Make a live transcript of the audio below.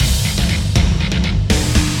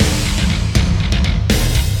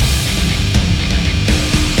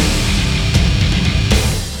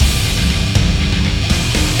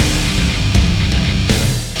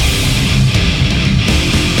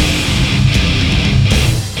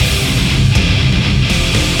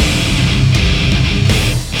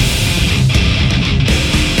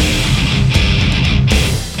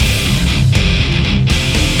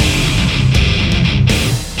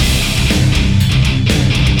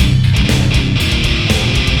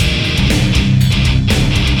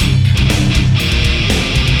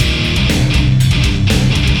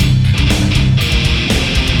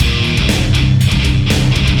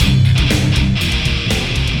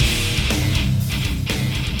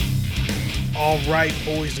All right,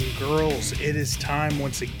 boys and girls, it is time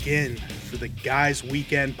once again for the Guys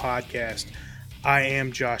Weekend podcast. I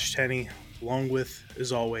am Josh Tenney, along with,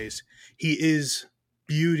 as always, he is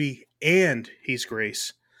beauty and he's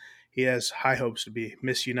grace. He has high hopes to be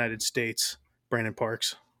Miss United States, Brandon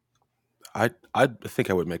Parks. I think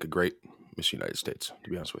I would make a great Miss United States, to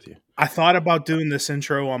be honest with you. I thought about doing this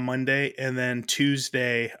intro on Monday, and then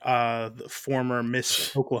Tuesday, the former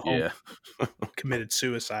Miss Oklahoma committed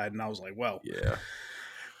suicide, and I was like, well, yeah,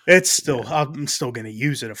 it's still, I'm still going to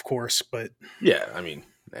use it, of course, but yeah. I mean,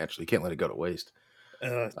 naturally, can't let it go to waste.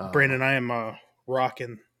 Brandon, I am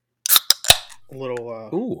rocking a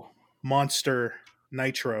little Monster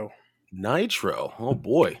Nitro. Oh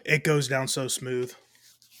boy, it goes down so smooth.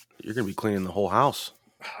 You're gonna be cleaning the whole house.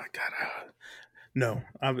 Oh, God, no.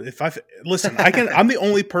 Listen, I'm the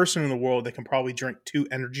only person in the world that can probably drink 2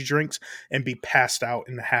 energy drinks and be passed out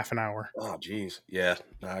in half an hour. Oh, geez, yeah.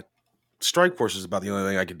 Strike Force is about the only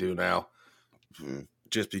thing I could do now,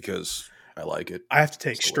 just because I like it. I have to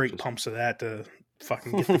take straight pumps of that to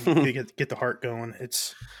fucking get the heart going.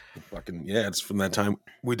 It's fucking It's from that time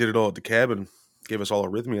we did it all at the cabin, gave us all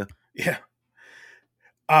arrhythmia. Yeah.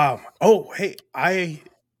 Oh, hey, I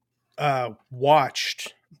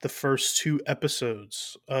watched the first 2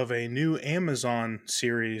 episodes of a new Amazon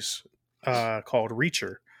series called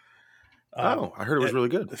Reacher. I heard it was really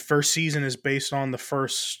good. The first season is based on the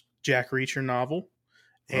first Jack Reacher novel,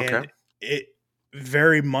 and it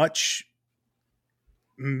very much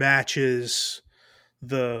matches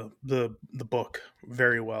the book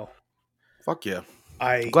very well. Fuck yeah.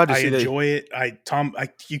 I enjoy it.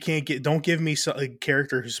 You can't don't give me a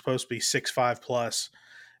character who's supposed to be 6'5" plus,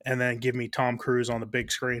 and then give me Tom Cruise on the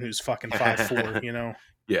big screen who's fucking 5'4", you know?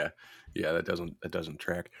 Yeah, that doesn't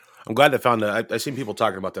track. I'm glad they found I seen people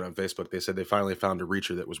talking about that on Facebook. They said they finally found a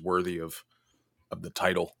Reacher that was worthy of the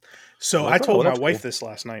title. So I told my wife this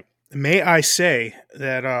last night. May I say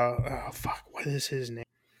that what is his name?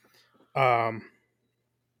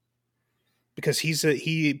 Because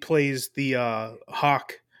he plays the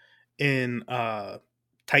Hawk in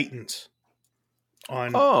Titans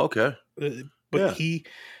on okay. But he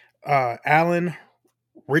Alan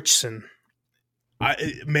Ritchson.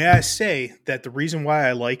 May I say that the reason why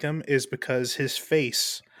I like him is because his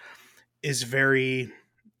face is very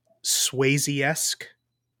Swayze-esque.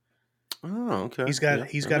 Oh, okay. He's got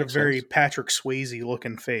a very sense. Patrick Swayze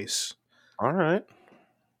looking face. All right.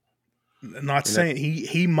 Not saying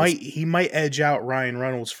he might edge out Ryan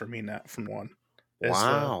Reynolds for me now from one.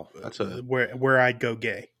 Wow, that's where I'd go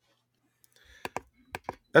gay.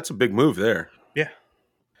 That's a big move there. Yeah.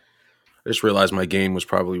 I just realized my gain was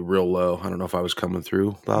probably real low. I don't know if I was coming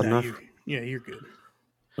through loud enough. You're good.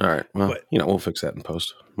 All right. Well, we'll fix that in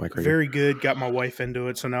post. Very good. Got my wife into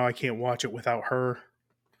it, so now I can't watch it without her.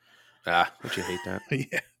 Don't you hate that?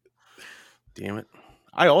 Yeah. Damn it.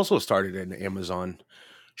 I also started an Amazon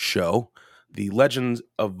show, The Legends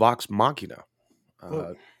of Vox Machina.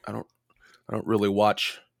 I don't really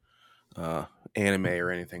watch anime or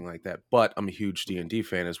anything like that, but I'm a huge D&D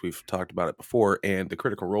fan, as we've talked about it before, and the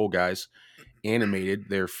Critical Role guys animated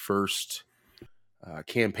their first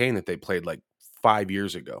campaign that they played like 5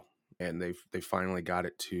 years ago, and they finally got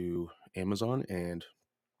it to Amazon, and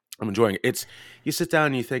I'm enjoying it. You sit down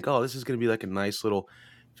and you think, oh, this is going to be like a nice little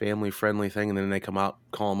family friendly thing, and then they come out,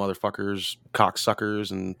 call them motherfuckers,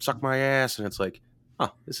 cocksuckers, and suck my ass, and it's like,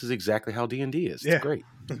 oh, this is exactly how D&D is. It's great.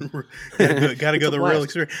 Gotta go the real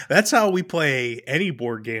experience. That's how we play any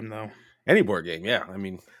board game, though. Any board game, yeah. I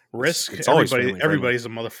mean, Risk. It's everybody's a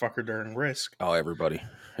motherfucker during Risk. Oh, everybody's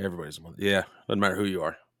a motherfucker. Yeah, doesn't matter who you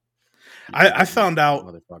are. I found out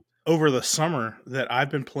over the summer that I've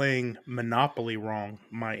been playing Monopoly wrong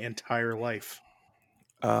my entire life.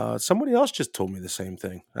 Somebody else just told me the same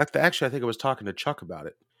thing. Actually, I think I was talking to Chuck about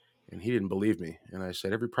it, and he didn't believe me. And I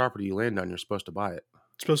said, every property you land on, you're supposed to buy it.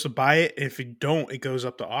 Supposed to buy it. If you don't, it goes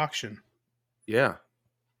up to auction. Yeah.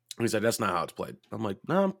 And he said, that's not how it's played. I'm like,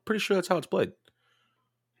 no, I'm pretty sure that's how it's played.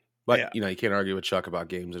 But, you can't argue with Chuck about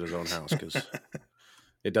games in his own house because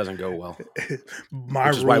it doesn't go well.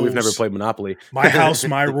 Which is why we've never played Monopoly. My house,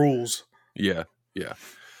 my rules. Yeah.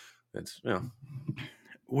 It's,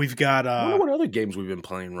 We've got... I wonder what other games we've been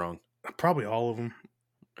playing wrong. Probably all of them.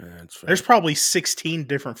 That's fair. There's probably 16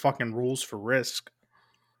 different fucking rules for Risk.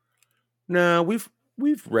 No, we've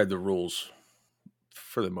read the rules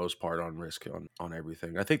for the most part on Risk on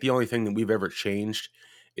everything. I think the only thing that we've ever changed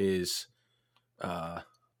is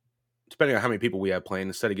depending on how many people we have playing,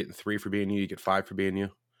 instead of getting 3 for being you get 5 for being you.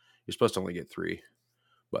 You're supposed to only get 3.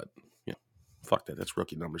 But fuck that. That's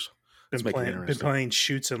rookie numbers. Been playing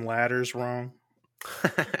Chutes and Ladders wrong.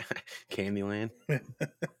 Candyland.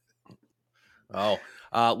 Oh,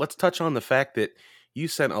 let's touch on the fact that you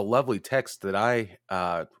sent a lovely text that I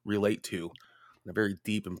relate to on a very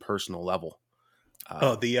deep and personal level.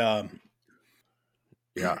 Oh, Uh, the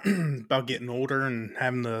yeah. about getting older and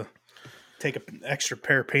having to take an extra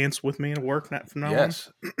pair of pants with me to work from now on.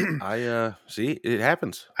 Yes. I see it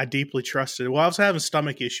happens. I deeply trusted. Well, I was having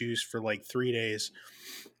stomach issues for like 3 days.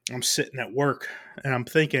 I'm sitting at work and I'm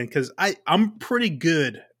thinking because I'm pretty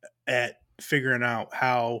good at figuring out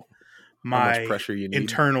how How much my pressure you need.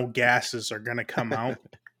 internal gases are going to come out.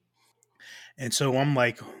 And so I'm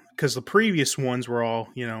like, because the previous ones were all,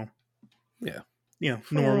 Yeah.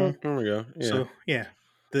 normal. There we go. Yeah. So yeah,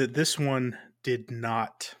 this one did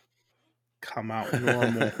not come out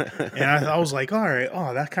normal, and I was like, all right, oh,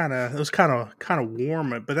 it was kind of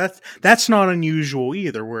warm, but that's not unusual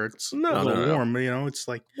either, where it's a No, no, little no. warm. It's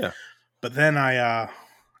like, Yeah. but then I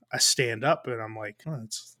stand up and I'm like, oh,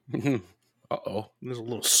 Uh-oh. there's a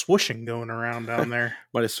little swooshing going around down there.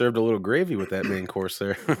 Might have served a little gravy with that main course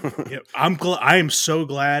there. Yep, I am so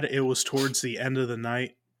glad it was towards the end of the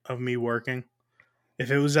night of me working. If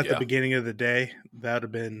it was at the Yeah. beginning of the day, that would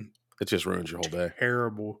have been It just ruins your whole day.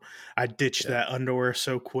 terrible. I ditched that underwear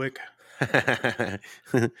so quick. Yeah.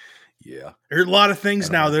 There are a lot of things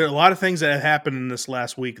That'll now. happen. There are a lot of things that have happened in this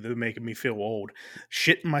last week that are making me feel old.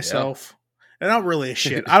 Shitting myself. And not really a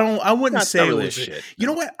shit. I wouldn't Not say really it was a shit. You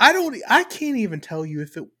know what? I can't even tell you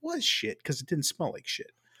if it was shit because it didn't smell like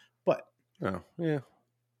shit. But Oh, yeah.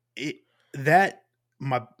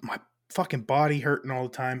 my fucking body hurting all the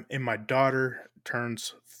time, and my daughter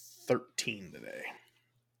turns 13 today.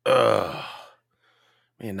 Ugh.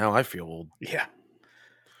 Man, now I feel old. Yeah.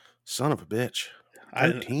 Son of a bitch.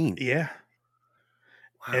 13. Yeah.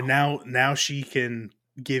 Wow. And now she can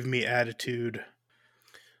give me attitude.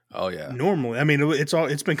 Oh yeah. Normally, I mean,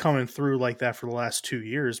 it's been coming through like that for the last 2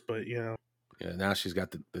 years, but Yeah, now she's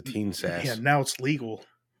got the teen sass. yeah, now it's legal.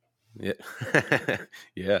 Yeah.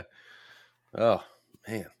 Yeah. Oh,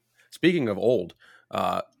 man. Speaking of old,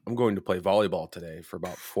 I'm going to play volleyball today for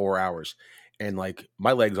about 4 hours, and like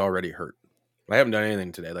my legs already hurt. I haven't done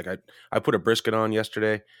anything today. Like I put a brisket on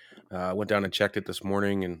yesterday. Went down and checked it this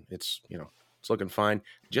morning, and it's looking fine.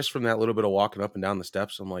 Just from that little bit of walking up and down the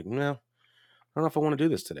steps, I'm like, no, I don't know if I want to do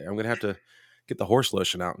this today. I'm gonna have to get the horse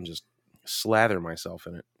lotion out and just slather myself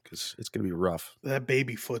in it because it's gonna be rough. That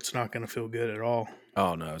baby foot's not going to feel good at all.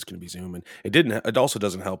 Oh no, it's gonna be zooming. It didn't. It also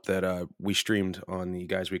doesn't help that we streamed on the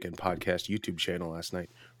Guys Weekend Podcast YouTube channel last night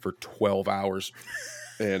for 12 hours,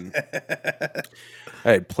 and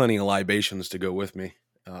I had plenty of libations to go with me.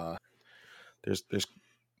 There's,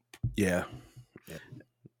 yeah.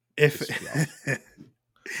 If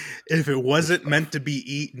if it wasn't meant to be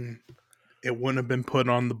eaten, it wouldn't have been put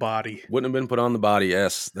on the body. Wouldn't have been put on the body.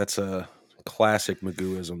 Yes, that's a classic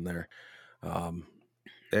Magooism there.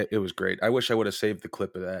 It was great. I wish I would have saved the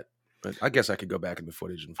clip of that, but I guess I could go back in the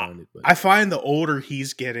footage and find it. But I find the older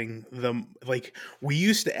he's getting, we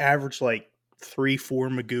used to average like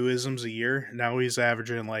 3-4 Magooisms a year. Now he's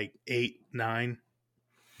averaging like 8-9.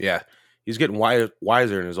 yeah, he's getting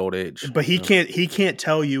wiser in his old age. But he can't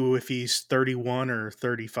tell you if he's 31 or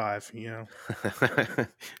 35. Hey,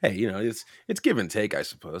 it's give and take, I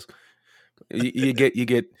suppose. You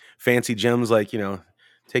get fancy gems like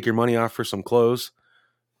take your money off for some clothes,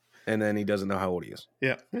 and then he doesn't know how old he is.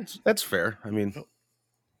 Yeah, that's fair. I mean,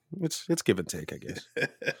 it's give and take, I guess.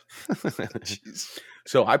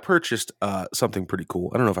 So I purchased something pretty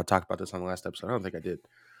cool. I don't know if I talked about this on the last episode. I don't think I did.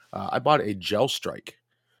 I bought a Gel Strike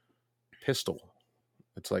pistol.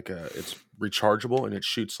 It's it's rechargeable and it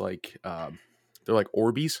shoots like they're like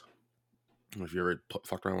Orbeez. I don't know if you ever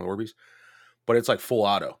fucked around with Orbeez, but it's like full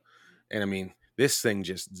auto. And I mean, this thing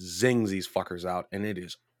just zings these fuckers out, and it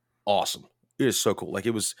is awesome. It is so cool. Like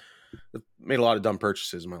it made a lot of dumb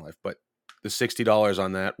purchases in my life, but the $60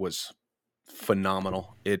 on that was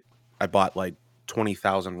phenomenal. I bought like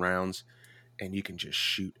 20,000 rounds, and you can just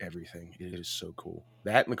shoot everything. It is so cool.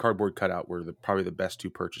 That and the cardboard cutout were probably the best 2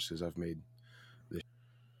 purchases I've made.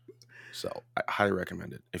 So I highly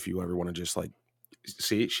recommend it if you ever want to just like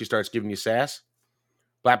see. She starts giving you sass.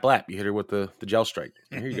 Blap blap. You hit her with the Gel Strike.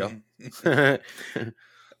 Here you go.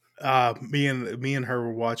 Me and her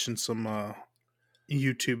were watching some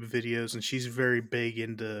YouTube videos, and she's very big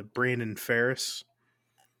into Brandon Ferris,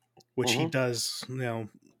 which he does.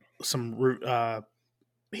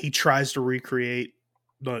 He tries to recreate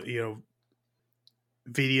the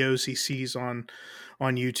videos he sees on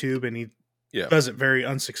YouTube, and he does it very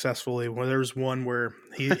unsuccessfully. Well, there's one where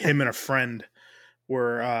him and a friend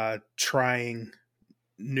were trying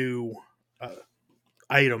new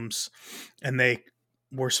items, and they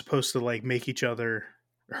were supposed to like make each other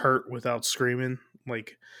hurt without screaming.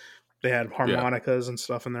 Like They had Yeah. harmonicas and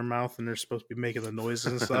stuff in their mouth, and they're supposed to be making the noises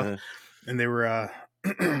and stuff. And they were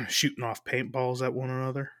shooting off paintballs at one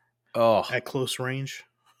another Oh, at close range.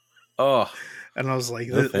 oh, And I was like,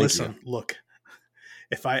 no, thank listen, look,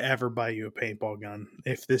 if I ever buy you a paintball gun,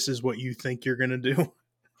 if this is what you think you're going to do,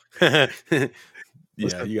 you. Yeah,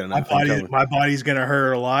 listen, you got another thing coming. my body's going to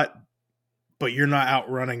hurt a lot, but you're not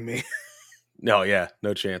outrunning me. No, yeah,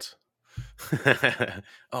 no chance.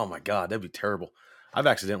 Oh my God, that'd be terrible. I've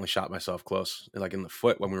accidentally shot myself close, like in the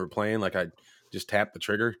foot when we were playing. Like I just tapped the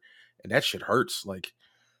trigger, and that shit hurts. Like,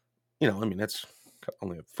 I mean, that's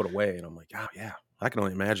only a foot away, and I'm like, oh yeah, I can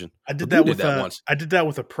only imagine. I did Purdue that with once. I did that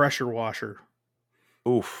with a pressure washer.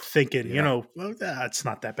 Oof. Thinking, Yeah. well, it's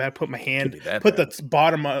not that bad. Put my hand, Could be that put bad. the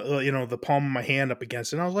bottom, the palm of my hand up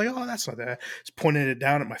against it. And I was like, oh, that's not that bad. Just pointing it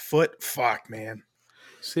down at my foot. Fuck, man.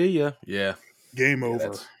 See ya. Yeah. Game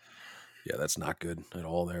over. That's not good at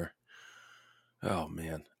all there. Oh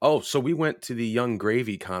man. Oh, so we went to the Young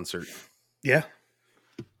Gravy concert. Yeah.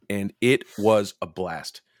 And it was a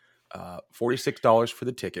blast. $46 for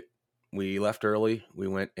the ticket. We left early. We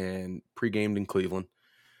went and pre-gamed in Cleveland.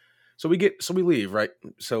 So we leave, right?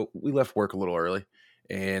 So we left work a little early,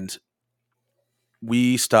 and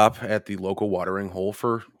we stop at the local watering hole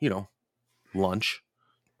for, lunch.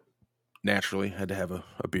 Naturally, had to have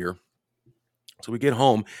a beer. So we get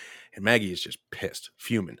home, and Maggie is just pissed,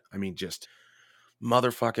 fuming. I mean, just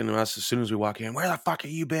motherfucking us as soon as we walk in. Where the fuck have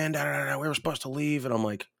you been? Da, da, da, we were supposed to leave. And I'm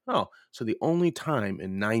like, oh, so the only time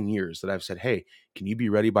in 9 years that I've said, hey, can you be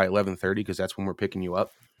ready by 11:30? Because that's when we're picking you up.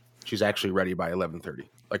 She's actually ready by 11:30,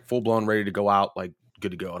 like full blown ready to go out, like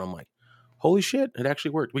good to go. And I'm like, holy shit, it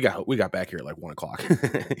actually worked. We got back here at like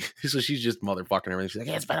 1:00. So she's just motherfucking everything. She's like,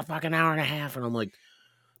 yeah, it's been a fucking hour and a half. And I'm like,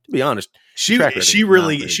 to be honest, she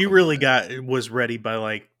really was ready by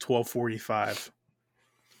like 12:45.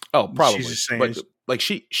 Oh, probably. She's just saying, but like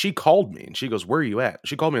she called me and she goes, where are you at?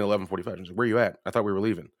 She called me at 11:45. She's like, where are you at? I thought we were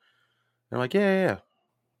leaving. And I'm like, yeah.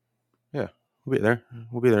 We'll be there.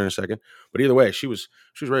 We'll be there in a second. But either way, she was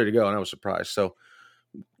ready to go, and I was surprised. So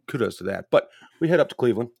kudos to that. But we head up to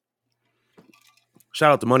Cleveland.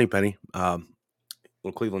 Shout out to Moneypenny,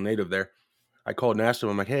 little Cleveland native there. I called and asked him,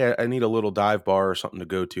 I'm like, hey, I need a little dive bar or something to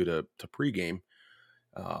go to pregame.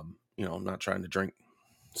 I'm not trying to drink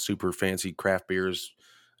super fancy craft beers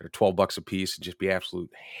that are $12 a piece and just be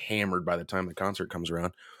absolute hammered by the time the concert comes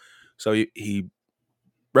around. So he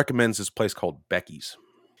recommends this place called Becky's.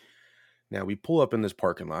 Now we pull up in this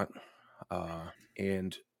parking lot,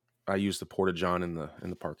 and I use the Porta-John in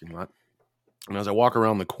the parking lot. And as I walk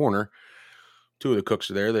around the corner, two of the cooks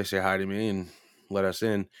are there. They say hi to me and let us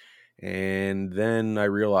in. And then I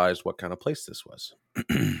realized what kind of place this was.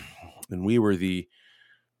 And we were the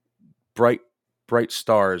bright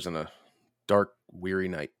stars in a dark, weary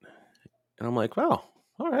night. And I'm like, well,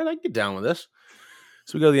 all right, I can get down with this.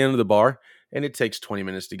 So we go to the end of the bar, and it takes 20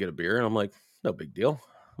 minutes to get a beer. And I'm like, no big deal.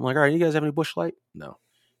 I'm like, all right, you guys have any Busch Light? No.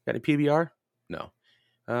 Got any PBR? No.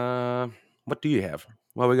 What do you have?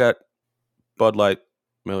 Well, we got Bud Light,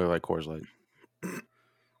 Miller Lite, Coors Light. I'm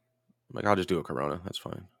like, I'll just do a Corona. That's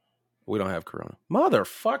fine. We don't have Corona.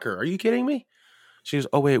 Motherfucker, are you kidding me? She goes,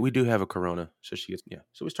 oh, wait, we do have a Corona. So she gets, yeah.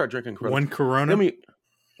 So we start drinking Corona. One Corona?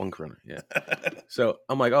 One Corona, yeah. So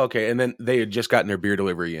I'm like, oh, okay. And then they had just gotten their beer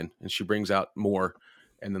delivery in, and she brings out more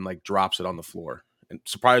and then like drops it on the floor. And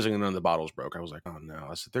surprisingly, none of the bottles broke. I was like, oh no.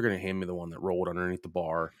 I said, they're going to hand me the one that rolled underneath the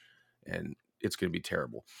bar, and it's going to be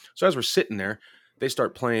terrible. So as we're sitting there, they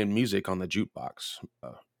start playing music on the jukebox,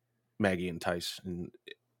 Maggie and Tice. And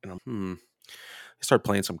I'm, they start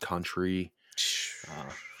playing some country,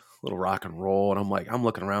 little rock and roll. And I'm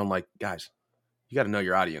looking around like, guys, you got to know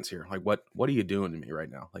your audience here. Like, what are you doing to me right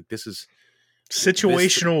now? Like, this is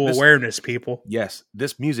situational awareness, people. Yes.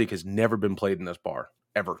 This music has never been played in this bar,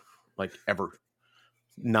 ever. Like, ever.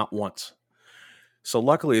 Not once. So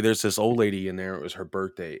luckily there's this old lady in there. It was her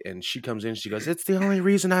birthday, and she comes in, she goes, it's the only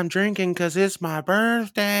reason I'm drinking because it's my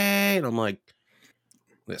birthday. And I'm like,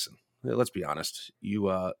 listen, let's be honest.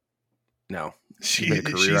 You no. She made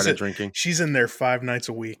a career out of drinking. She's in there 5 nights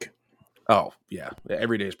a week. Oh yeah.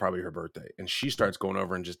 Every day is probably her birthday. And she starts going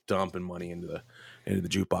over and just dumping money into the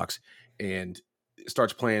jukebox, and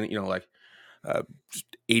starts playing, like just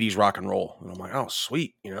 80s rock and roll. And I'm like, oh,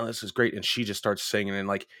 sweet. This is great. And she just starts singing. And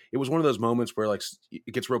like, it was one of those moments where like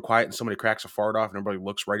it gets real quiet and somebody cracks a fart off and everybody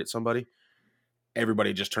looks right at somebody.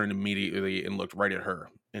 Everybody just turned immediately and looked right at her.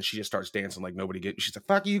 And she just starts dancing like nobody get. She's like,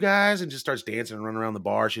 fuck you guys. And just starts dancing and running around the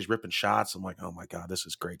bar. She's ripping shots. I'm like, oh my God, this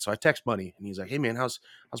is great. So I text Money, and he's like, hey man, how's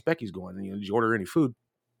Becky's going? And did you order any food?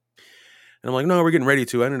 And I'm like, no, we're getting ready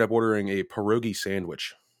to. I ended up ordering a pierogi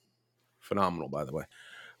sandwich. Phenomenal, by the way.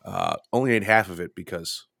 Only ate half of it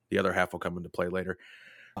because The other half will come into play later.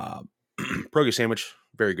 Pierogi sandwich,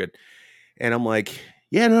 very good. And I'm like,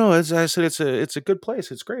 yeah, no, as I said, it's a good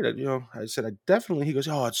place. It's great. I said, I definitely. He goes,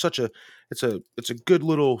 oh, it's a good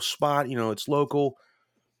little spot. It's local.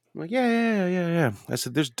 I'm like, yeah. I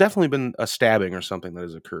said, there's definitely been a stabbing or something that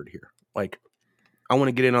has occurred here. Like, I want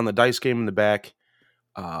to get in on the dice game in the back.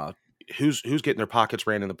 Who's getting their pockets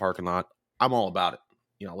ran in the parking lot? I'm all about it.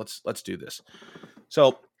 Let's do this.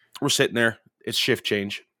 So we're sitting there. It's shift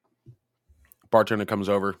change. Bartender comes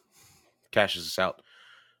over, cashes us out.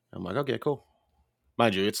 I'm like, okay, cool.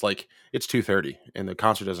 Mind you, it's 2:30 and the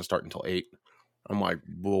concert doesn't start until 8. I'm like,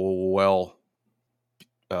 well,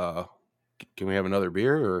 can we have another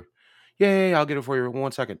beer? Or yeah, I'll get it for you in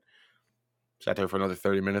 1 second. Sat there for another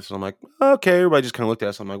 30 minutes and I'm like, okay. Everybody just kind of looked at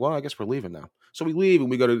us. I'm like, well, I guess we're leaving now. So we leave and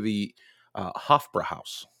we go to the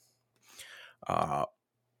Hofbrauhaus.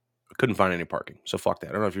 Couldn't find any parking, so fuck that.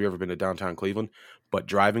 I don't know if you've ever been to downtown Cleveland, but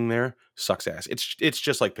driving there sucks ass. It's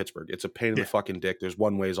just like Pittsburgh. It's a pain in the fucking dick. There's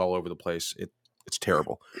one ways all over the place. It's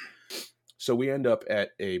terrible. So we end up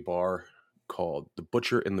at a bar called The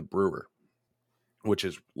Butcher and the Brewer, which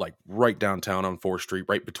is like right downtown on 4th Street,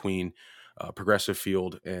 right between Progressive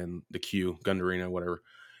Field and the Q, Gund Arena, whatever.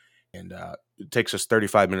 And it takes us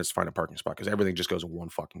 35 minutes to find a parking spot because everything just goes in one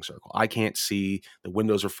fucking circle. I can't see. The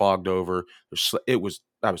windows are fogged over.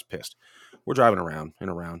 I was pissed. We're driving around and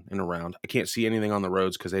around and around. I can't see anything on the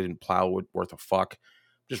roads because they didn't plow worth a fuck.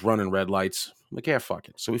 Just running red lights. I'm like, yeah, fuck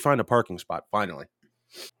it. So we find a parking spot finally.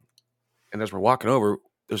 And as we're walking over,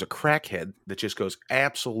 there's a crackhead that just goes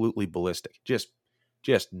absolutely ballistic. Just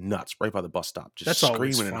nuts right by the bus stop. Just That's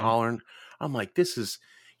screaming and hollering. I'm like, this is...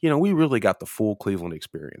 we really got the full Cleveland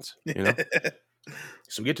experience,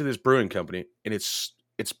 So we get to this brewing company, and it's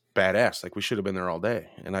badass. Like, we should have been there all day.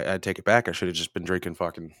 And I take it back. I should have just been drinking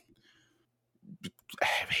fucking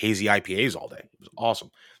hazy IPAs all day. It was awesome.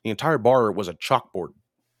 The entire bar was a chalkboard.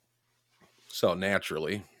 So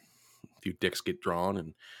naturally, a few dicks get drawn,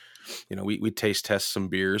 and, we taste test some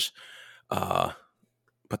beers. But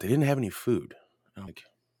they didn't have any food. I'm like,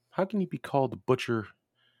 how can you be called the butcher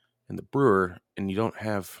and the brewer and you don't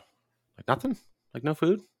have nothing? Like, no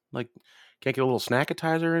food? Like, can't get a little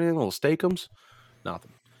snackatizer or anything? A little steakums?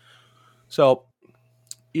 Nothing. So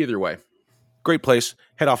either way, great place.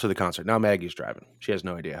 Head off to the concert. Now Maggie's driving. She has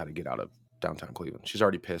no idea how to get out of downtown Cleveland. She's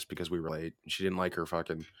already pissed because we were late. She didn't like her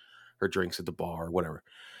drinks at the bar or whatever.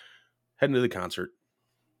 Heading to the concert.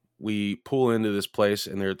 We pull into this place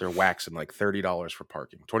and they're waxing like $30 for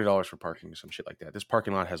parking, $20 for parking, some shit like that. This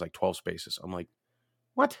parking lot has like 12 spaces. I'm like,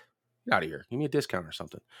 what? Get out of here. Give me a discount or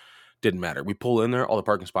something. Didn't matter. We pull in there. All the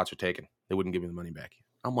parking spots are taken. They wouldn't give me the money back.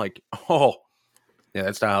 I'm like, oh, yeah,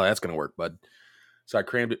 that's not how that's going to work, bud. So I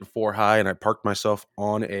crammed it in 4 high and I parked myself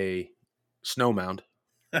on a snow mound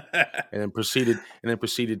and then proceeded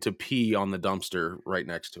to pee on the dumpster right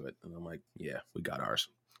next to it. And I'm like, yeah, we got ours.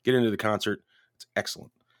 Get into the concert. It's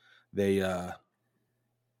excellent. They had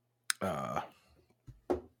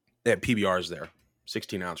PBRs there,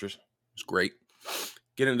 16 ounces. It was great.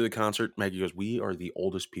 Get into the concert. Maggie goes, we are the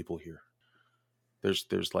oldest people here.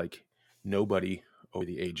 There's like nobody over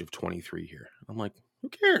the age of 23 here. I'm like, who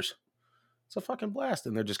cares? It's a fucking blast.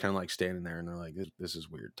 And they're just kind of like standing there and they're like, this is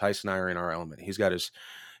weird. Tyson and I are in our element. He's got his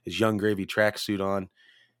Young Gravy tracksuit on.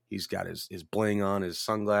 He's got his bling on, his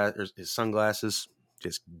sunglasses,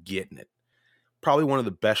 just getting it. Probably one of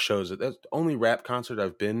the best shows. That's the only rap concert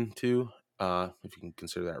I've been to, if you can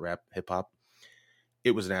consider that rap, hip hop.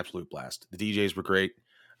 It was an absolute blast. The DJs were great.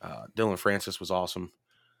 Dylan Francis was awesome.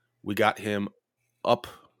 We got him up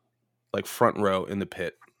like front row in the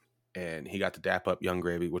pit, and he got to dap up Young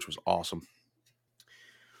Gravy, which was awesome.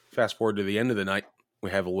 Fast forward to the end of the night, we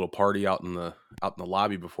have a little party out in the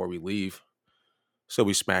lobby before we leave. So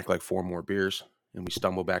we smack like 4 more beers, and we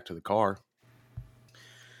stumble back to the car.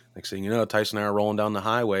 Next thing you know, Tyson and I are rolling down the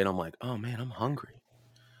highway, and I'm like, oh man, I'm hungry.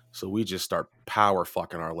 So we just start power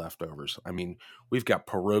fucking our leftovers. I mean, we've got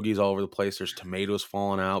pierogies all over the place. There's tomatoes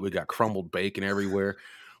falling out. We got crumbled bacon everywhere.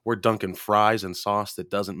 We're dunking fries in sauce that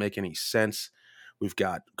doesn't make any sense. We've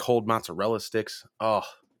got cold mozzarella sticks. Oh,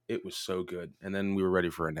 it was so good. And then we were ready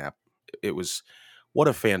for a nap. It was, what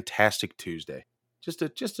a fantastic Tuesday. Just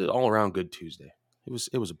an all around good Tuesday. It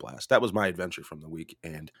was a blast. That was my adventure from the week.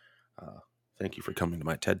 And thank you for coming to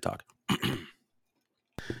my TED Talk.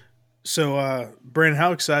 So, Brandon,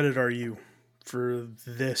 how excited are you for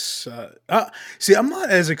this? See, I'm not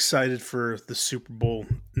as excited for the Super Bowl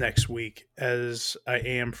next week as I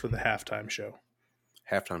am for the halftime show.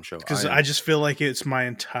 Because I just feel like it's my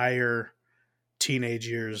entire teenage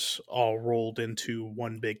years all rolled into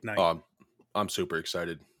one big night. I'm super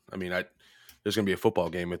excited. I mean, there's going to be a football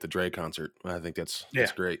game at the Dre concert. I think that's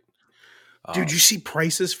great. Dude, you see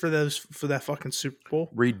prices for that fucking Super Bowl?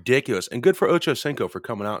 Ridiculous. And good for Ocho Cinco for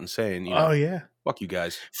coming out and saying, Oh yeah. fuck you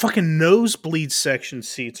guys. Fucking nosebleed section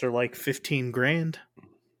seats are like 15 grand.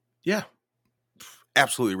 Yeah.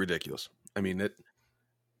 Absolutely ridiculous. I mean,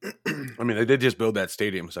 they did just build that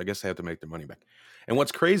stadium, so I guess they have to make their money back. And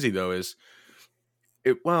what's crazy though is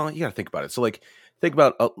you got to think about it. So like, think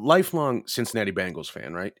about a lifelong Cincinnati Bengals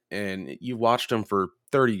fan, right? And you watched them for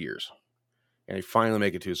 30 years and they finally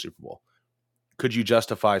make it to a Super Bowl. Could you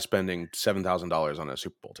justify spending $7,000 on a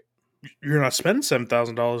Super Bowl ticket? You're not spending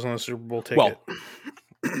 $7,000 on a Super Bowl ticket. Well,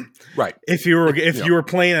 right. If you were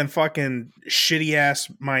playing in fucking shitty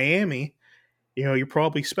ass Miami, you're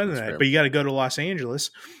probably spending that. Fair. But you got to go to Los Angeles.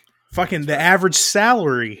 Fucking the average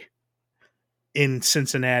salary in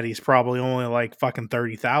Cincinnati is probably only like fucking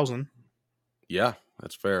 30,000. Yeah,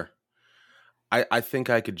 that's fair. I think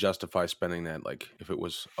I could justify spending that, like if it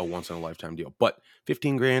was a once in a lifetime deal. But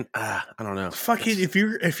 15 grand, I don't know. Fucking if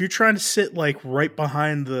you're trying to sit like right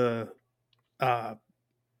behind the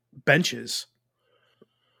benches,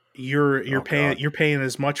 you're paying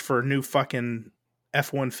as much for a new fucking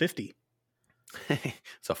F-150.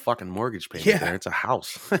 It's a fucking mortgage payment. Yeah. There. It's a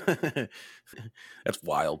house. That's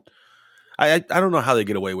wild. I don't know how they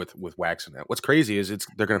get away with waxing that. What's crazy is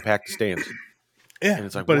they're going to pack the stands. Yeah, and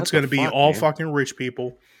it's like, but it's going to be all man? Fucking rich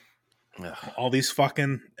people. Ugh. All these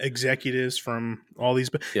fucking executives from all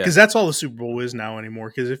these, because that's all the Super Bowl is now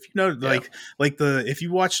anymore. Because if you know, if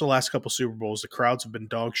you watch the last couple Super Bowls, the crowds have been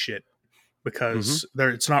dog shit because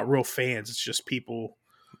it's not real fans. It's just people.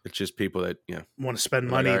 It's just people that want to spend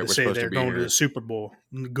money to say they're going to the Super Bowl.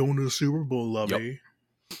 Going to the Super Bowl, lovey.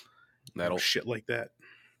 Yep. That'll shit like that.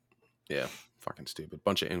 Yeah, fucking stupid.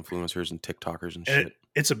 Bunch of influencers and TikTokers and shit.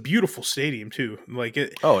 It's a beautiful stadium too. Like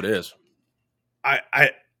it. Oh, it is.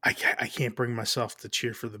 I can't bring myself to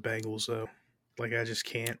cheer for the Bengals though. Like I just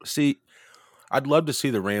can't. See, I'd love to see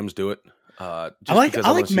the Rams do it. I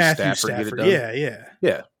like Matthew Stafford.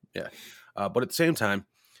 Yeah. But at the same time,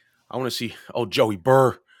 I want to see Joey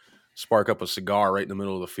Burr spark up a cigar right in the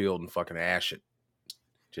middle of the field and fucking ash it,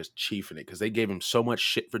 just chiefing it because they gave him so much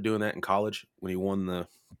shit for doing that in college when he won the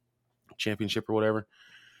championship or whatever.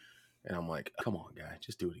 And I'm like, come on, guy,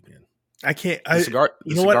 just do it again. I can't. The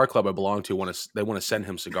cigar club I belong to want to send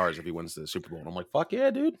him cigars if he wins the Super Bowl. And I'm like, fuck yeah,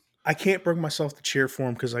 dude. I can't bring myself to cheer for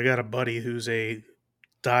him because I got a buddy who's a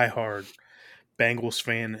diehard Bengals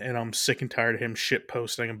fan, and I'm sick and tired of him shit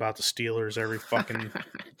posting about the Steelers every fucking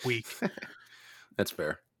week. That's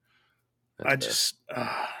fair. I'm just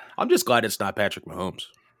glad it's not Patrick Mahomes.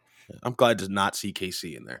 I'm glad to not see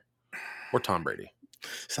KC in there or Tom Brady.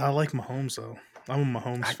 So I like Mahomes though. I'm a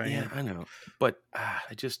Mahomes fan. Yeah, I know, but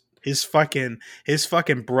his fucking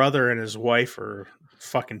brother and his wife are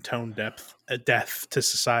fucking death to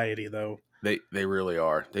society though. They really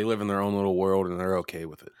are. They live in their own little world and they're okay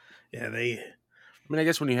with it. Yeah, I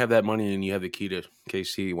guess when you have that money and you have the key to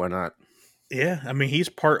KC, why not? Yeah, I mean he's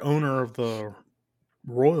part owner of the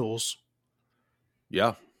Royals.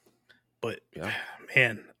 Yeah, but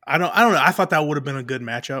man, I don't know. I thought that would have been a good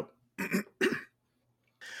matchup.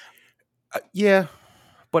 Yeah,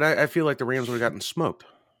 but I feel like the Rams would have gotten smoked.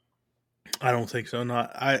 I don't think so.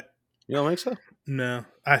 You don't think so? No,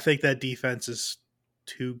 I think that defense is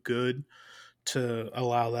too good to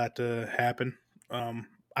allow that to happen.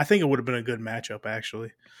 I think it would have been a good matchup.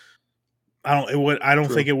 Actually, I don't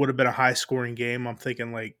think it would have been a high scoring game. I'm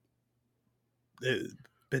thinking like it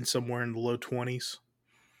been somewhere in the low 20s,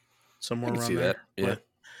 somewhere around there. That.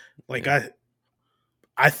 Yeah,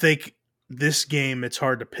 I think. This game, it's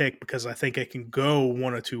hard to pick because I think it can go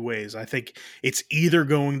one of two ways. I think it's either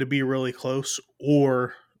going to be really close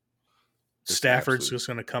or Stafford's just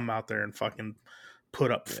going to come out there and fucking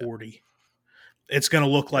put up 40. It's going to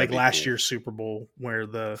look like last year's Super Bowl where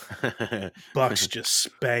the Bucks just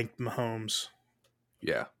spanked Mahomes.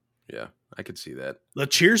 Yeah, I could see that.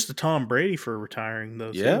 Cheers to Tom Brady for retiring,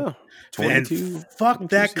 though. Yeah. 22, and fuck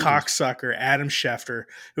 22 that seasons. Cocksucker, Adam Schefter,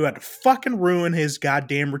 who had to fucking ruin his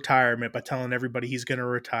goddamn retirement by telling everybody he's going to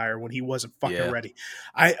retire when he wasn't fucking ready.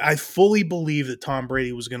 I fully believe that Tom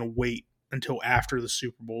Brady was going to wait until after the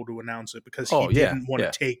Super Bowl to announce it because he didn't want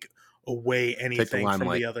to take away anything from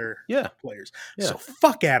the other players. Yeah. So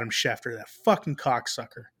fuck Adam Schefter, that fucking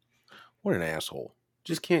cocksucker. What an asshole.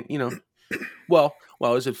 Just can't, Well,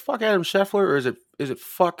 is it fuck Adam Scheffler or is it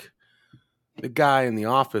fuck the guy in the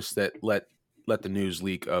office that let the news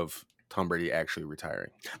leak of Tom Brady actually retiring?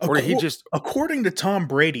 Or did he just according to Tom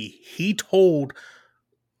Brady, he told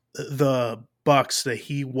the Bucks that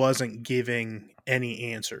he wasn't giving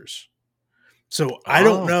any answers. So I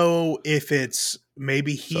don't know if it's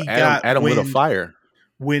maybe he got Adam lit a fire.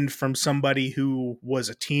 wind from somebody who was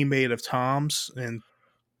a teammate of Tom's, and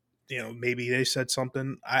maybe they said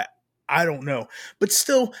something. I don't know, but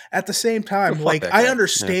still, at the same time, fuck like that I guy.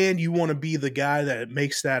 understand you want to be the guy that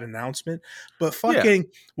makes that announcement, but Yeah. fucking,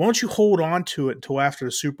 why don't you hold on to it until after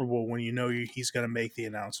the Super Bowl when he's going to make the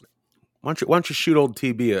announcement? Why don't you shoot old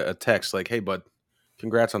TB a text like, "Hey, bud,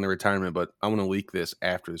 congrats on the retirement, but I want to leak this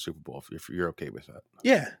after the Super Bowl if you're okay with that."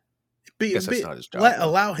 Yeah, Guess that's not his job. though.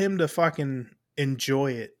 allow him to fucking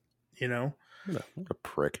enjoy it. What a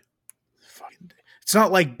prick. Fucking, it's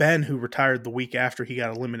not like Ben, who retired the week after he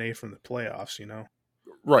got eliminated from the playoffs.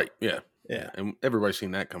 Right? Yeah. Yeah. And everybody's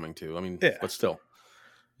seen that coming too. I mean, Yeah. but still,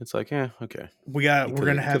 it's like, okay. We're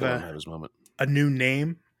gonna have his moment. a new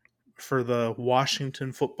name for the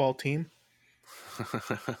Washington football team.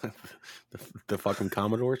 the fucking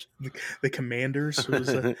Commodores, the Commanders.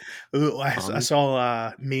 I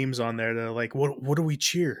saw memes on there that are like, what do we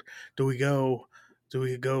cheer? Do we go?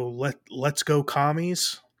 Let's go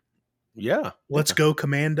commies. Yeah. Let's go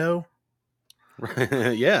commando.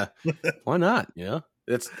 Right. Yeah. Why not? Yeah.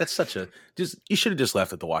 That's such a you should have just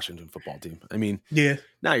left at the Washington football team. I mean, yeah.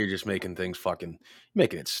 Now you're just making things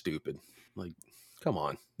making it stupid. Like, come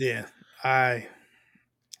on. Yeah. I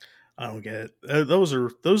don't get it. Those are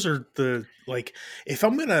the, like, if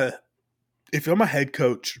I'm a head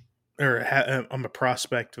coach or I'm a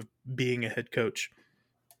prospect of being a head coach,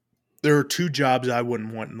 there are two jobs I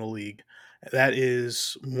wouldn't want in the league. That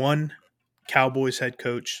is, one, Cowboys head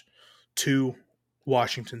coach, two,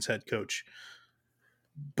 Washington's head coach.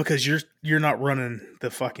 Because you're not running the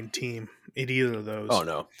fucking team in either of those. Oh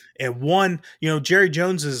no. And one, Jerry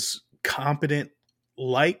Jones is competent,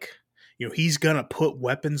 he's gonna put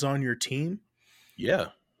weapons on your team. Yeah.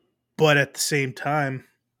 But at the same time,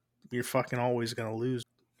 you're fucking always gonna lose,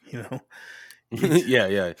 Yeah.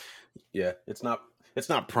 It's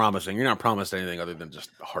not promising. You're not promised anything other than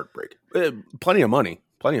just heartbreak. Plenty of money,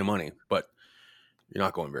 but you're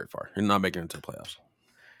not going very far. You're not making it to the playoffs.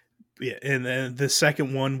 Yeah, and then the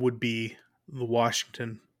second one would be the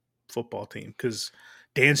Washington football team, because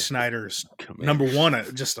Dan Snyder's number one,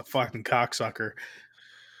 just a fucking cocksucker.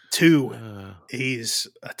 Two, he's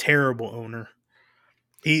a terrible owner.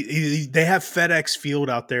 They have FedEx Field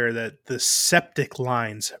out there that the septic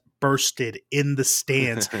lines bursted in the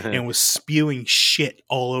stands and was spewing shit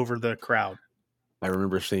all over the crowd. I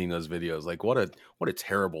remember seeing those videos. Like, what a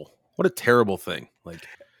terrible thing. Like,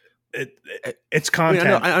 it's content.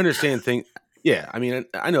 I mean, I understand things. Yeah, I mean,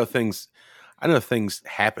 I know things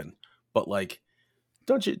happen, but like,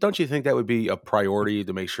 don't you think that would be a priority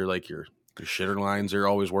to make sure like your shitter lines are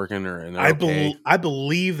always working? I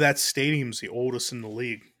believe that stadium's the oldest in the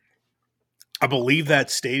league. I believe that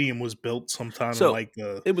stadium was built sometime in like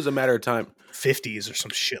it was a matter of time, 50s or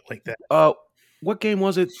some shit like that. What game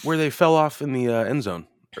was it where they fell off in the end zone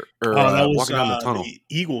or that was walking down the tunnel?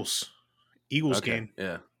 Eagles game.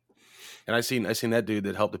 Yeah. And I seen that dude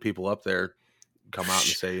that helped the people up there come out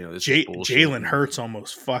and say, this is bullshit. Jalen Hurts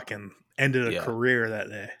almost fucking ended a career that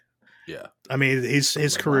day. Yeah. I mean,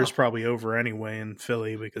 his career is probably over anyway in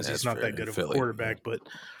Philly because he's not that good of a quarterback, yeah.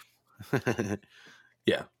 But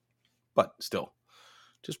yeah. But still,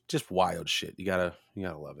 just wild shit. You gotta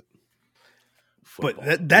love it. Football.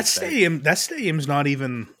 But that stadium's not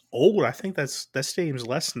even old. I think that stadium's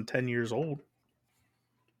less than 10 years old.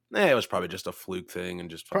 It was probably just a fluke thing and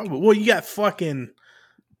just probably. Well, you got fucking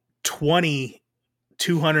 20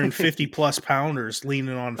 250 plus pounders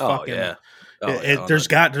leaning on fucking. Oh, yeah. There's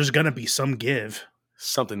gonna be some give.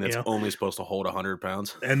 Something that's only supposed to hold 100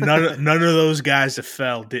 pounds. And none of those guys that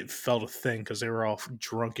felt a thing because they were all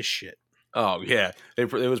drunk as shit. Oh yeah,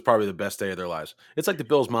 it was probably the best day of their lives. It's like the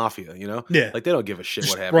Bills Mafia, Yeah, like they don't give a shit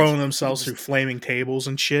what happens. Throwing themselves through flaming tables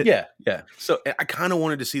and shit. Yeah. So I kind of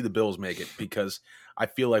wanted to see the Bills make it because I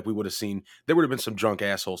feel like there would have been some drunk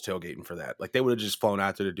assholes tailgating for that. Like they would have just flown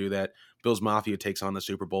out there to do that. Bills Mafia takes on the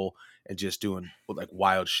Super Bowl and just doing like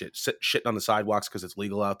wild shit, shitting on the sidewalks because it's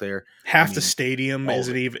legal out there. The stadium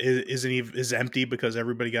is empty because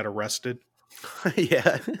everybody got arrested.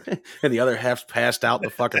 Yeah, and the other half's passed out in the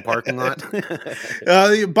fucking parking lot.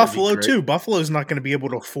 Buffalo too. Buffalo's not going to be able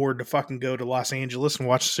to afford to fucking go to Los Angeles and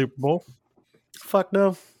watch the Super Bowl. Fuck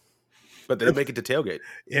no. But they make it to tailgate.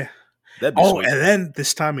 Yeah. That'd be sweet. And then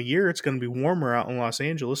this time of year, it's going to be warmer out in Los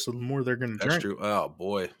Angeles, so the more they're going to drink. That's true. Oh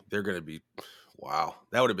boy, they're going to be. Wow,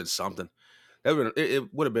 that would have been something. It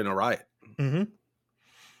would have been a riot. Mm-hmm.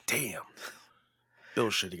 Damn. Bill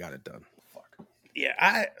should have got it done. Fuck. Yeah,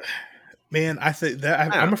 I think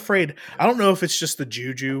that I'm afraid. I don't know if it's just the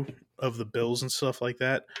juju of the Bills and stuff like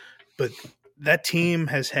that, but that team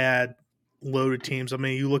has had loaded teams. I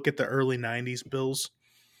mean, you look at the early '90s Bills;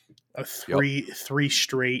 Three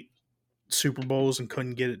straight Super Bowls and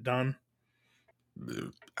couldn't get it done.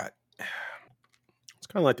 It's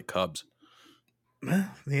kind of like the Cubs. Yeah.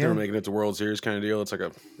 They're making it to World Series kind of deal. It's like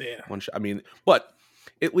a Yeah. one shot. I mean, but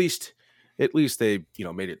at least they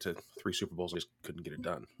made it to 3 Super Bowls. They just couldn't get it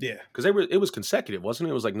done. Yeah, because it was consecutive, wasn't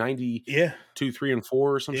it? It was like 92, 3, and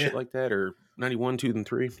 4 or some shit like that, or 91, 2, and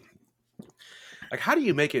 3. Like, how do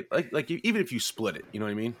you make it? Like even if you split it, you know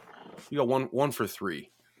what I mean? You go one for 3.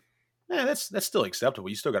 Yeah, that's still acceptable.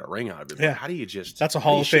 You still got a ring out of it. Yeah. How do you just? That's a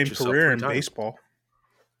Hall of Fame career in baseball.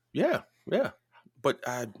 Yeah, but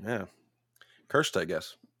yeah, cursed, I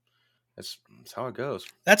guess. That's how it goes.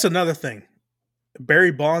 That's another thing.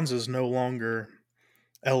 Barry Bonds is no longer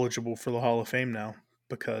eligible for the Hall of Fame now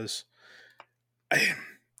because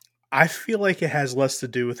I feel like it has less to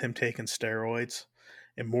do with him taking steroids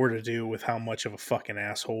and more to do with how much of a fucking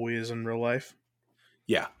asshole he is in real life.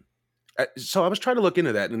 Yeah. So I was trying to look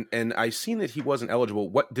into that, and I seen that he wasn't eligible.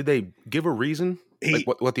 What did they give a reason?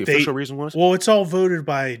 What the official reason was? Well, it's all voted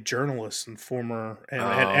by journalists and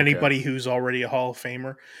anybody who's already a Hall of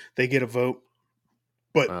Famer. They get a vote.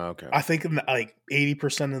 But I think like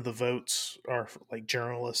 80% of the votes are like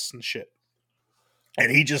journalists and shit.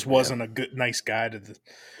 And he just wasn't a nice guy to the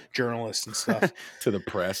journalists and stuff. To the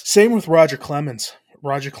press. Same with Roger Clemens.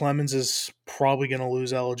 Roger Clemens is probably going to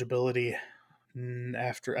lose eligibility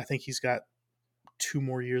after. I think he's got 2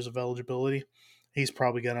 more years of eligibility. He's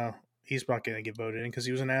not going to get voted in because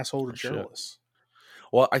he was an asshole to journalists.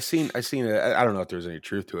 Well, I seen. I don't know if there's any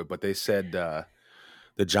truth to it, but they said the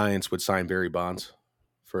Giants would sign Barry Bonds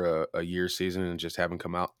for a year season and just have him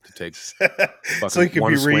come out to take so he could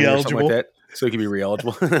be re-eligible. Like so he could be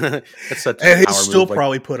re-eligible. That's such and he'll still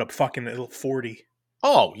probably put up fucking 40.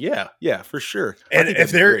 Oh yeah, for sure. And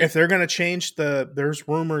if they're gonna change there's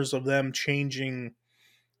rumors of them changing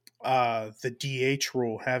the DH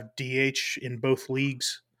rule, have DH in both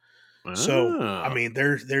leagues. So I mean,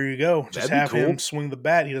 there you go. Just have him swing the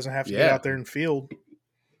bat. He doesn't have to get out there and field.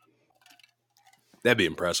 That'd be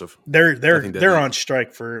impressive. They're on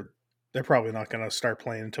strike for. They're probably not going to start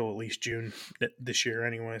playing until at least June this year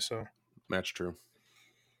anyway. So that's true.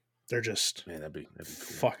 They're just that'd be cool.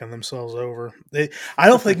 Fucking themselves over. I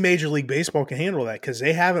don't think Major League Baseball can handle that because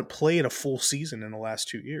they haven't played a full season in the last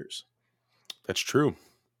 2 years. That's true.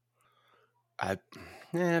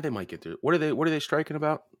 They might get through. What are they striking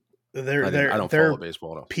about? I don't follow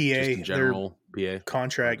baseball at all. PA, just in general, PA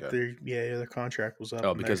contract. Okay. Their contract was up.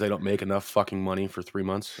 Oh, because they don't make enough fucking money for 3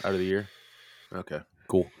 months out of the year. Okay,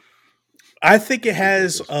 cool. I think it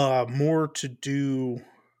has more to do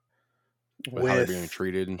with how they're being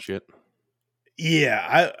treated and shit.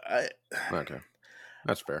 Yeah, okay,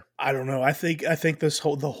 that's fair. I don't know. I think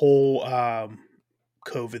the whole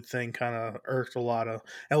COVID thing kind of irked a lot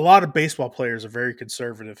of baseball players are very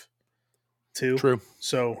conservative. Too true.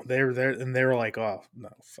 So they were there and they were like, "Oh no,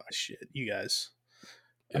 fuck shit, you guys."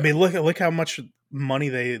 Yeah. I mean, look how much money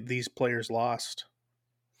these players lost.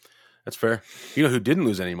 That's fair. You know who didn't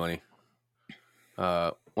lose any money?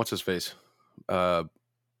 What's his face? Bonilla.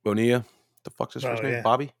 The fuck's his first name? Yeah.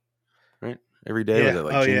 Bobby. Right. Every day was it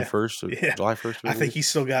like June 1st or July 1st? I think he's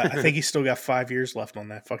still got. I think he's still got 5 years left on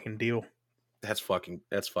that fucking deal. That's fucking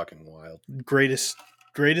wild.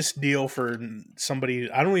 Greatest deal for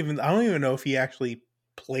somebody. I don't even know if he actually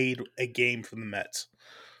played a game for the Mets.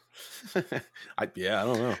 I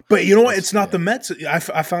don't know. But you know what? It's not the Mets. I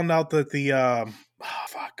found out that the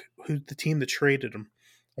the team that traded him.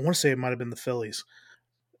 I want to say it might have been the Phillies.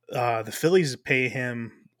 The Phillies pay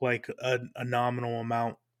him like a nominal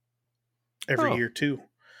amount every year too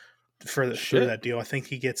for that deal. I think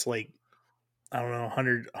he gets like, I don't know,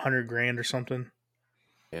 100 grand or something.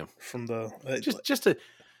 Yeah, from the just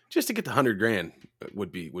to get the 100 grand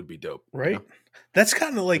would be dope, right? You know? That's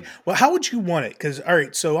kind of like, well, how would you want it? Because all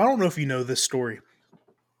right, so I don't know if you know this story,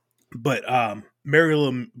 but Mario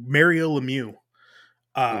Lemieux,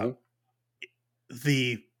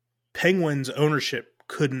 the Penguins ownership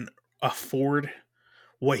couldn't afford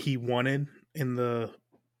what he wanted in the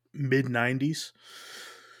mid 90s,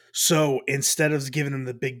 so instead of giving him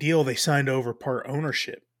the big deal, they signed over part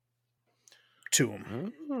ownership to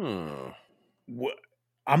him.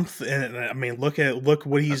 I mean, look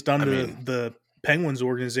what he's done to the Penguins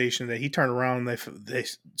organization. That he turned around and they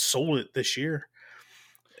sold it this year.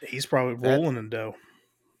 He's probably rolling in dough.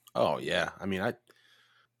 Oh yeah, I mean,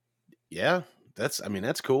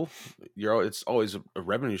 that's cool. It's always a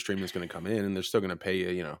revenue stream that's going to come in, and they're still going to pay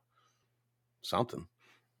you, something.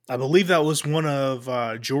 I believe that was one of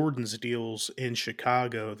Jordan's deals in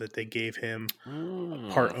Chicago that they gave him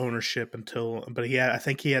part ownership but I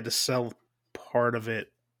think he had to sell part of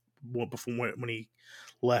it before when he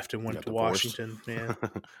left and went Got to divorced. Washington. Yeah,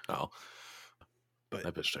 Oh, but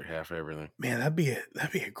I pitched like half everything. man, that'd be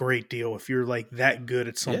a great deal if you're like that good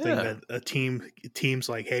at something Yeah. that team's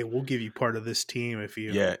like, hey, we'll give you part of this team if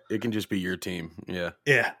you. Yeah, it can just be your team. Yeah,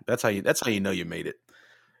 Yeah. that's how you know you made it.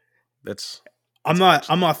 That's I'm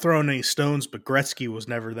awesome. not throwing any stones, but Gretzky was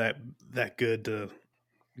never that good to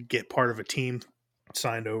get part of a team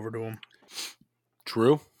signed over to him.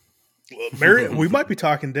 True. We might be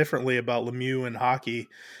talking differently about Lemieux and hockey,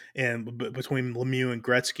 and between Lemieux and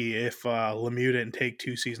Gretzky, if Lemieux didn't take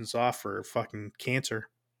 2 seasons off for fucking cancer.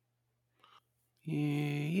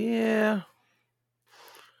 Yeah,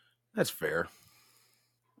 that's fair.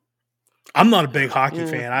 I'm not a big hockey Yeah,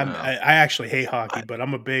 fan. no. I actually hate hockey, but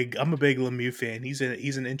I'm a big Lemieux fan. He's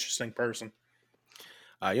an interesting person.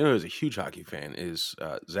 You know who's a huge hockey fan is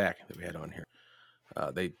Zach that we had on here.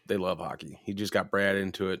 They love hockey. He just got Brad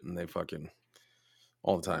into it, and they fucking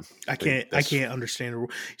all the time. I can't understand the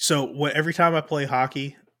rule. So every time I play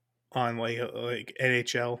hockey on like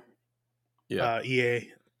NHL, EA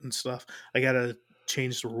and stuff, I gotta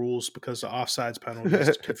change the rules because the offsides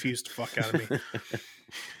penalties confused the fuck out of me.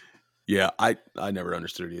 Yeah, I never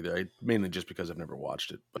understood it either. Mainly just because I've never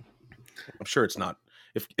watched it, but I'm sure it's not.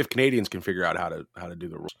 If Canadians can figure out how to do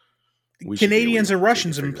the rules, Canadians and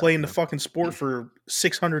Russians have been playing the fucking sport for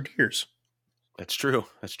 600 years. That's true.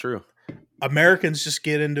 That's true. Americans just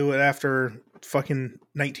get into it after fucking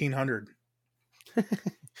 1900.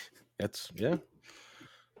 That's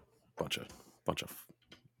bunch of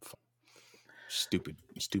stupid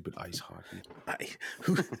ice hockey.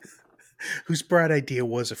 Whose bright idea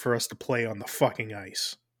was it for us to play on the fucking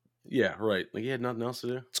ice? Yeah, right. Like he had nothing else to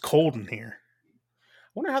do. It's cold in here. I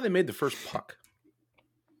wonder how they made the first puck.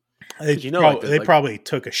 They probably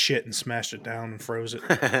took a shit and smashed it down and froze it.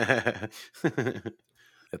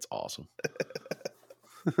 That's awesome.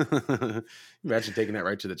 Imagine taking that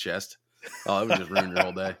right to the chest. Oh, that would just ruin your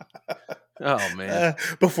whole day. Oh man!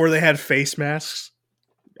 Before they had face masks.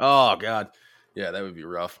 Oh god, yeah, that would be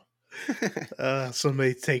rough.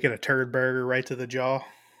 Somebody taking a turd burger right to the jaw.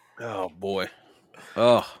 Oh boy.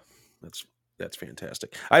 Oh, that's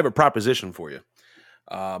fantastic. I have a proposition for you.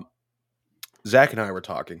 Zach and I were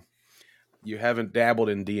talking. You haven't dabbled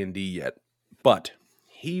in D&D yet, but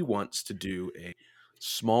he wants to do a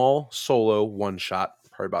small solo one shot,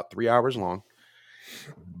 probably about 3 hours long,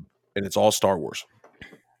 and it's all Star Wars.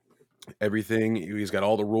 Everything. He's got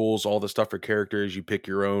all the rules, all the stuff for characters. You pick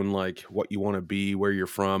your own, like what you want to be, where you're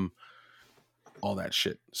from, all that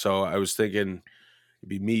shit. So I was thinking it'd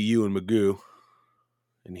be me, you, and Magoo,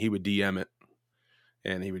 and he would DM it,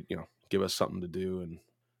 and he would, give us something to do, and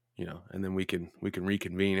and then we can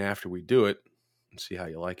reconvene after we do it and see how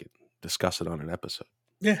you like it. Discuss it on an episode.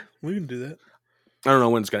 Yeah, we can do that. I don't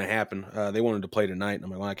know when it's going to happen. They wanted to play tonight, and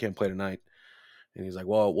I'm like, well, I can't play tonight. And he's like,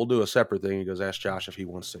 well, we'll do a separate thing. He goes, ask Josh if he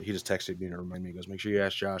wants to. He just texted me to remind me. He goes, make sure you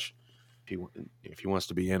ask Josh if he wants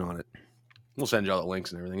to be in on it. We'll send you all the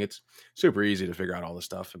links and everything. It's super easy to figure out all this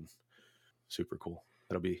stuff and super cool.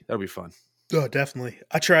 That'll be fun. Oh, definitely.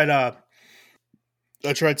 I tried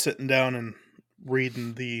sitting down and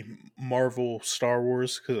reading the Marvel Star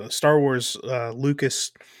Wars, because Star Wars,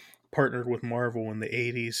 Lucas partnered with Marvel in the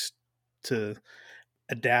 80s to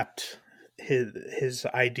adapt his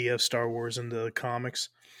idea of Star Wars into the comics.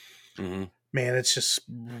 Mm-hmm. Man, it's just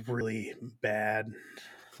really bad.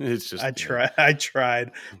 It's just I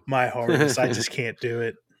tried my hardest. I just can't do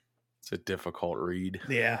it. It's a difficult read.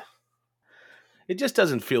 Yeah. It just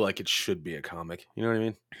doesn't feel like it should be a comic. You know what I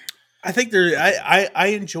mean? I think I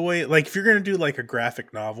enjoy, like, if you're going to do like a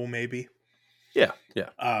graphic novel, maybe. Yeah.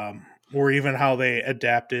 Or even how they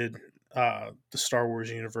adapted the Star Wars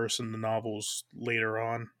universe in the novels later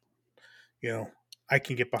on. I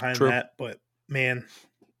can get behind that, but man,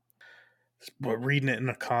 reading it in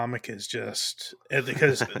a comic is just,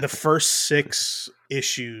 because the first 6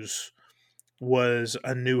 issues was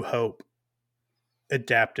A New Hope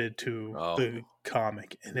adapted to the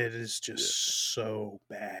comic, and it is just so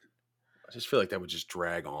bad. I just feel like that would just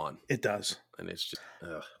drag on. It does. And it's just,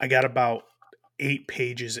 I got about 8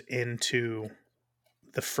 pages into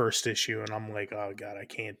the first issue, and I'm like, oh god, I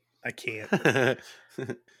can't.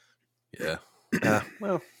 Yeah.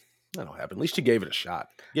 Well, that'll happen. At least you gave it a shot.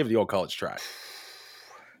 Gave it the old college try.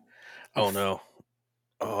 Oh no.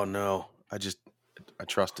 I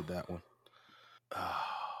trusted that one.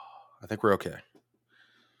 I think we're okay.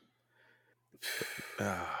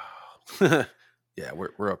 Yeah,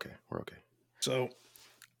 we're okay. We're okay. So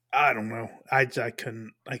I don't know. I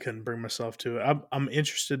couldn't bring myself to it. I'm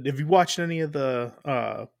interested. Have you watched any of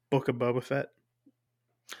the Book of Boba Fett?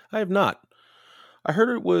 I have not. I heard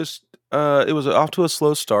it was off to a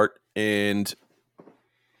slow start, and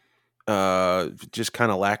just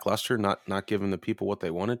kind of lackluster, not giving the people what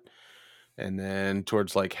they wanted. And then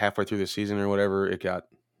towards like halfway through the season or whatever,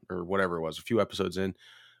 or whatever it was, a few episodes in,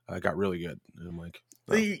 it got really good. And I'm like,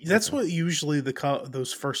 that's okay. What usually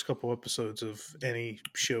those first couple episodes of any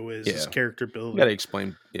show is character building. You got to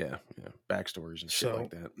explain, backstories and shit like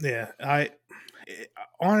that. Yeah, I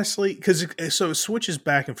honestly, because it switches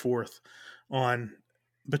back and forth on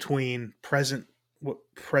between present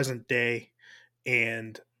day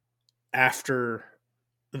and after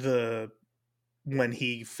when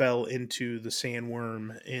he fell into the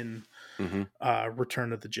sandworm in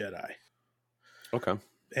Return of the Jedi. Okay.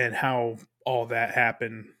 And how all that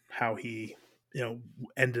happened, how he,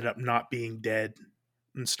 ended up not being dead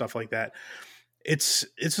and stuff like that. It's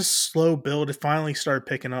a slow build. It finally started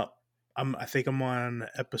picking up. I think I'm on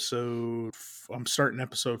I'm starting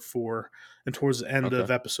episode 4, and towards the end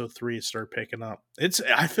of episode 3, it started picking up.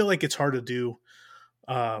 I feel like it's hard to do.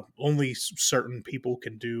 Only certain people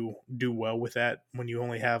can do well with that when you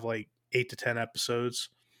only have like 8 to 10 episodes,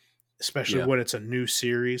 especially when it's a new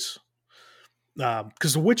series.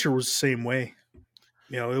 Because The Witcher was the same way.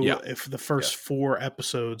 If the first 4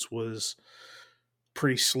 episodes was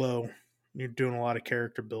pretty slow, you're doing a lot of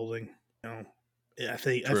character building. I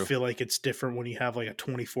feel like it's different when you have like a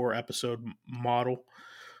 24 episode model.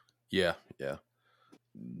 Yeah,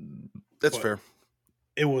 that's fair.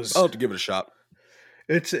 I'll have to give it a shot.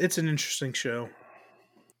 It's an interesting show.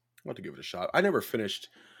 I'll have to give it a shot. I never finished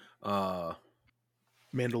Mandalorian,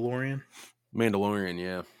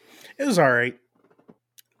 yeah. It was all right.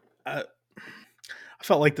 I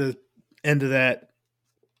felt like the end of that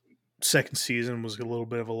second season was a little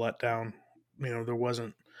bit of a letdown. There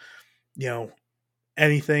wasn't,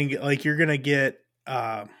 anything like you're gonna get.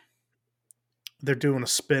 They're doing a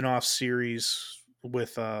spin-off series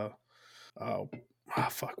with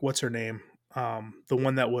what's her name? The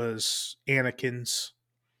one that was Anakin's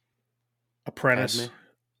apprentice.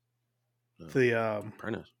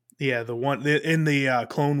 Apprentice. Yeah, the one in the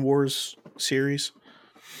Clone Wars series.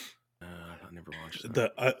 I never watched that.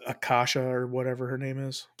 The Akasha or whatever her name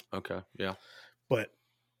is. Okay, yeah. But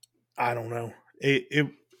I don't know.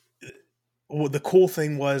 The cool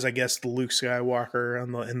thing was, I guess, the Luke Skywalker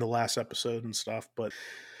in the last episode and stuff. But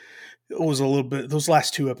it was a little bit. Those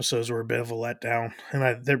last 2 episodes were a bit of a letdown,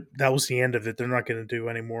 and that was the end of it. They're not going to do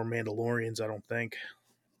any more Mandalorians, I don't think.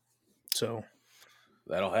 So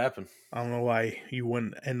that'll happen. I don't know why you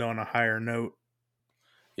wouldn't end on a higher note.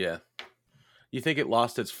 Yeah. You think it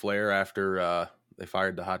lost its flair after they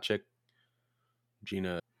fired the hot chick?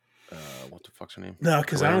 Gina, what the fuck's her name? No,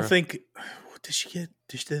 because I don't think... Did she get...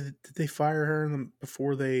 Did they fire her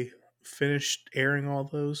before they finished airing all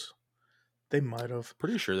those? They might have.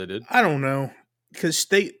 Pretty sure they did. I don't know. Because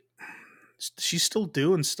she's still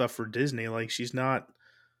doing stuff for Disney. Like, she's not...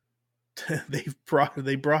 They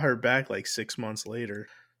brought her back like 6 months later.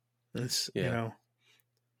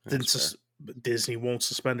 Disney won't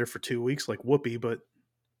suspend her for 2 weeks like Whoopi, but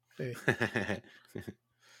hey.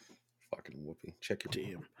 Fucking Whoopi. Check your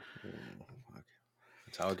team.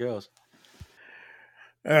 That's how it goes.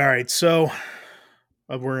 All right, so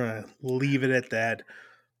we're gonna leave it at that.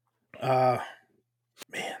 Man,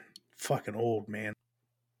 fucking old, man.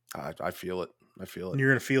 I feel it. And you're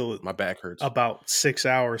gonna feel it. My back hurts. About 6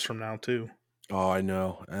 hours from now, too. Oh, I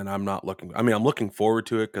know. And I'm not looking... I mean, I'm looking forward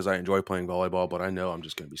to it because I enjoy playing volleyball, but I know I'm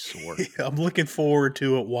just going to be sore. I'm looking forward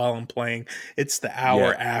to it while I'm playing. It's the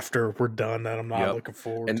hour after we're done that I'm not looking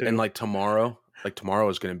forward to. And like tomorrow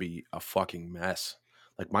is going to be a fucking mess.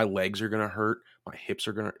 Like my legs are going to hurt. My hips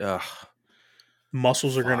are going to...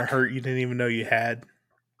 Muscles are going to hurt you didn't even know you had.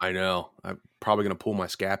 I know. I'm probably going to pull my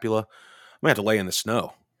scapula. I'm going to have to lay in the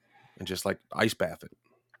snow and just like ice bath it.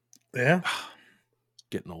 Yeah.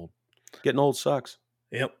 Getting old sucks.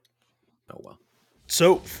 Yep. Oh, well.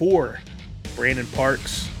 So, for Brandon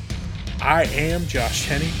Parks, I am Josh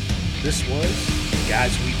Tenney. This was the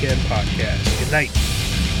Guys Weekend Podcast. Good night.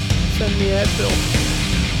 Send me that bill.